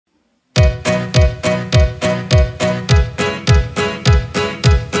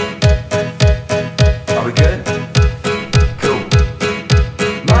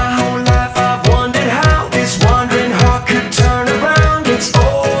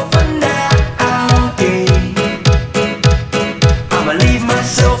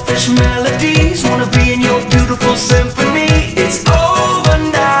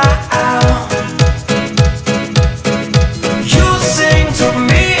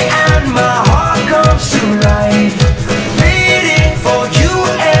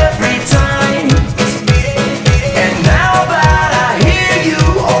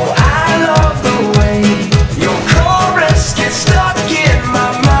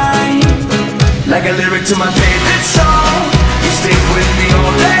like a lyric to my favorite song. You stick with me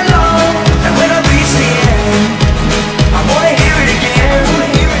all day long, and when I reach the end, I wanna hear it again,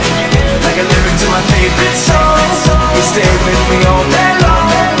 like a lyric to my favorite song. You stay with me all day long,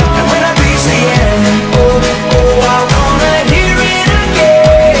 and when I reach the end, oh, oh, I wanna hear it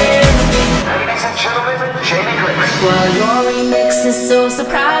again. Ladies and gentlemen, Jamie Grace. Well, your remix is so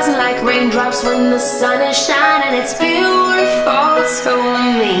surprising, like raindrops when the sun is shining. It's beautiful to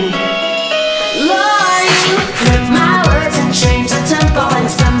me. Lord, you flip my words and change the tempo, and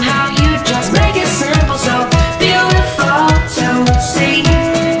somehow you just make it simple, so beautiful to see.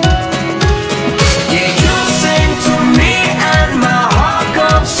 Yeah, you sing to me and my heart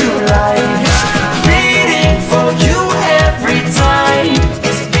comes to life, beating for you every time.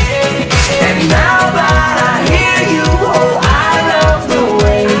 And now that I hear you, oh, I love the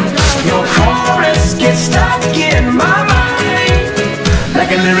way your chorus gets stuck in my mind, like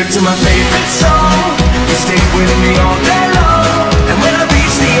a lyric to my favorite song. You stay with me all day long, and when I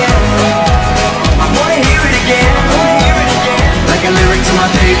reach the end, I wanna hear it again, like a lyric to my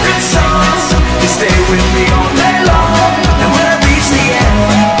favorite song. You stay with me all day long, and when I reach the end,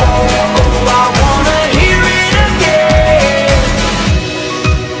 oh, oh, I wanna hear it again.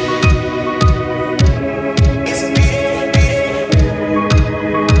 It's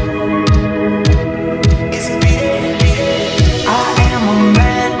I am a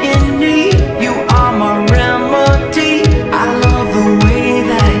man in need, you are my remedy. I love the way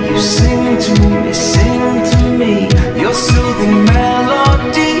that you sing to me. Your soothing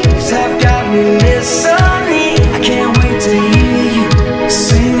melodies have got me listening. I can't wait to hear you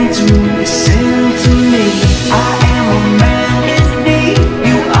sing to me. I am a man in need,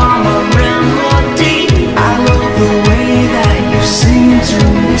 you are my remedy. I love the way that you sing to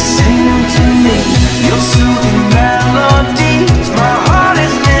me. Your soothing melodies, my heart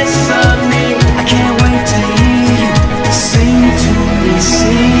is listening. I can't wait to hear you sing to me,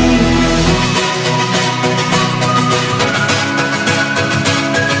 sing.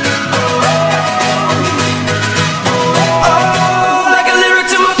 Oh, like a lyric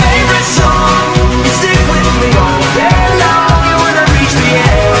to my favorite song. You stick with me all day long, and when I reach the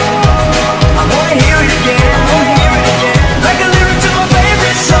end, I wanna hear it again, like a lyric to my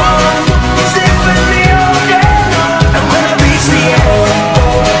favorite song. You stick with me all day long, and when I reach the end,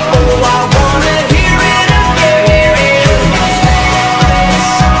 oh, oh, I wanna hear it again.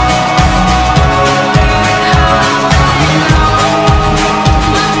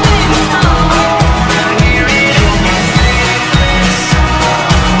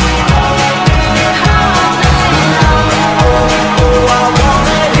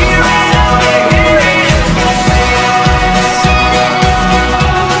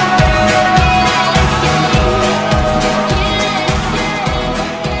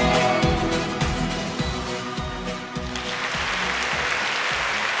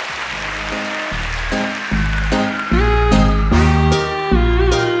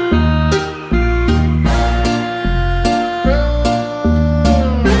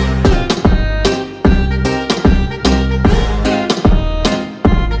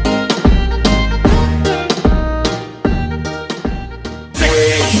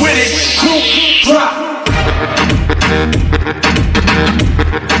 With it, group drop.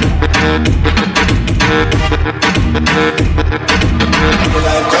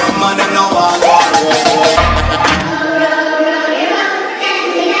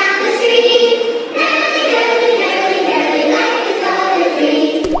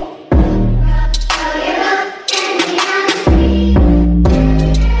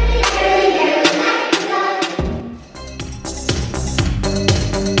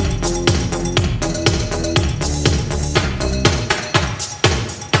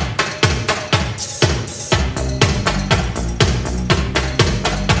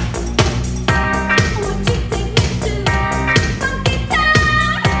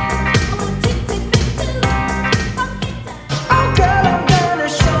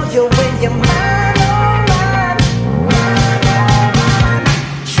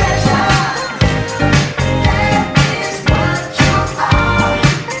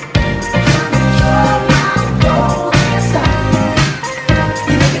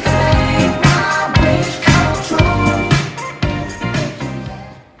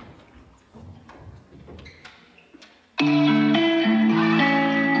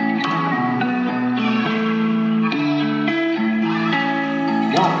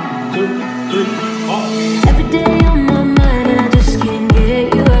 Every day I'm